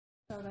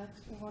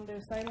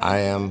I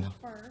am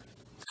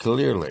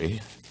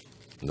clearly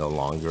no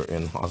longer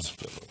in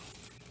hospital.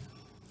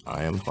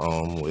 I am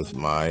home with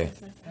my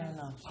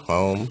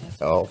home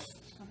health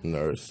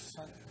nurse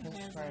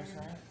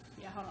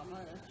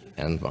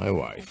and my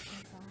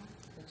wife.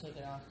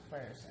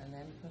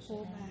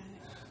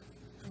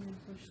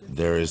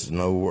 There is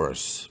no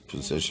worse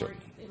position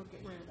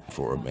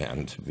for a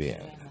man to be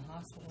in.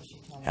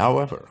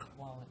 However,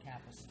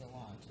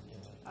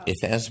 it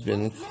has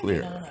been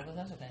clear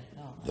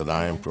that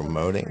I am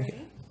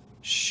promoting,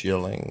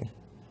 shilling,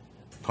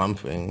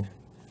 pumping,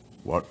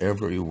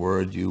 whatever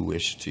word you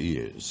wish to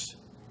use,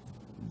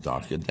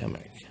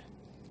 docademic.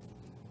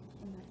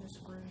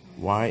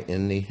 Why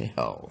in the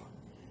hell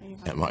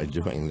am I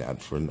doing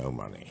that for no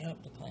money?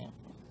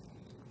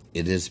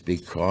 It is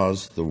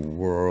because the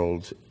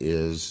world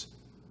is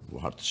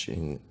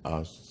watching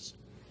us.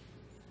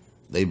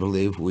 They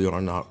believe we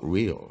are not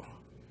real.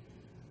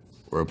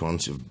 We're a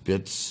bunch of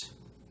bits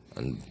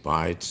and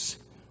bytes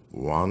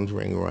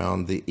wandering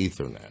around the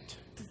Ethernet.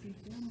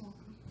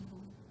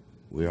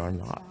 We are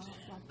not.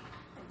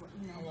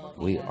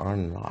 We are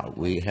not.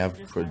 We have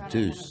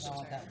produced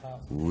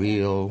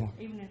real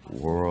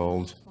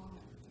world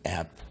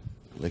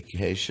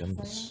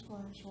applications.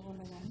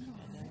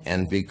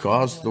 And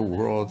because the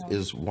world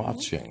is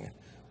watching,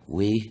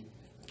 we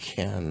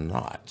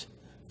cannot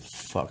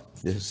fuck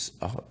this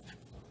up.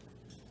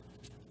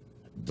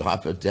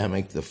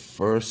 Docademic, the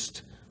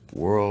first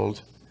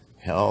world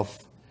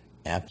health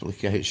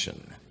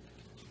application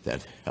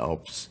that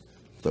helps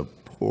the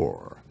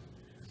poor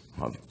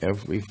of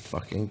every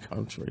fucking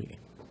country.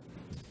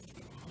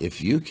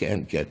 If you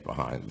can't get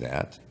behind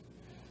that,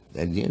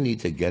 then you need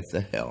to get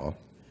the hell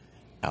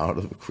out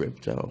of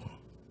crypto.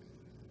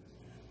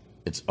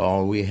 It's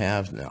all we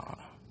have now.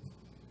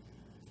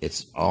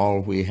 It's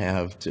all we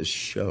have to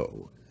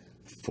show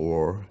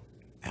for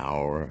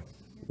our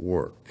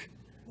work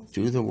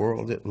to the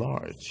world at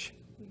large.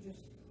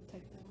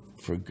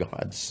 For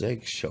God's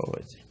sake, show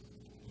it.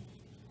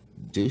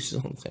 Do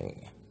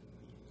something.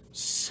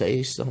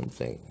 Say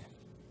something.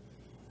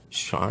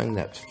 Shine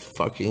that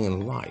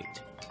fucking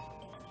light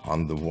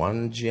on the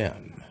one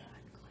gem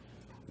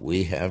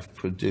we have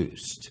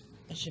produced,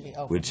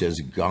 which has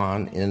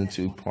gone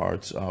into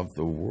parts of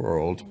the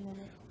world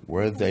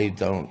where they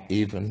don't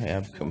even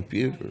have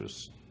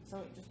computers,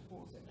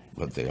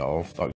 but they all fucking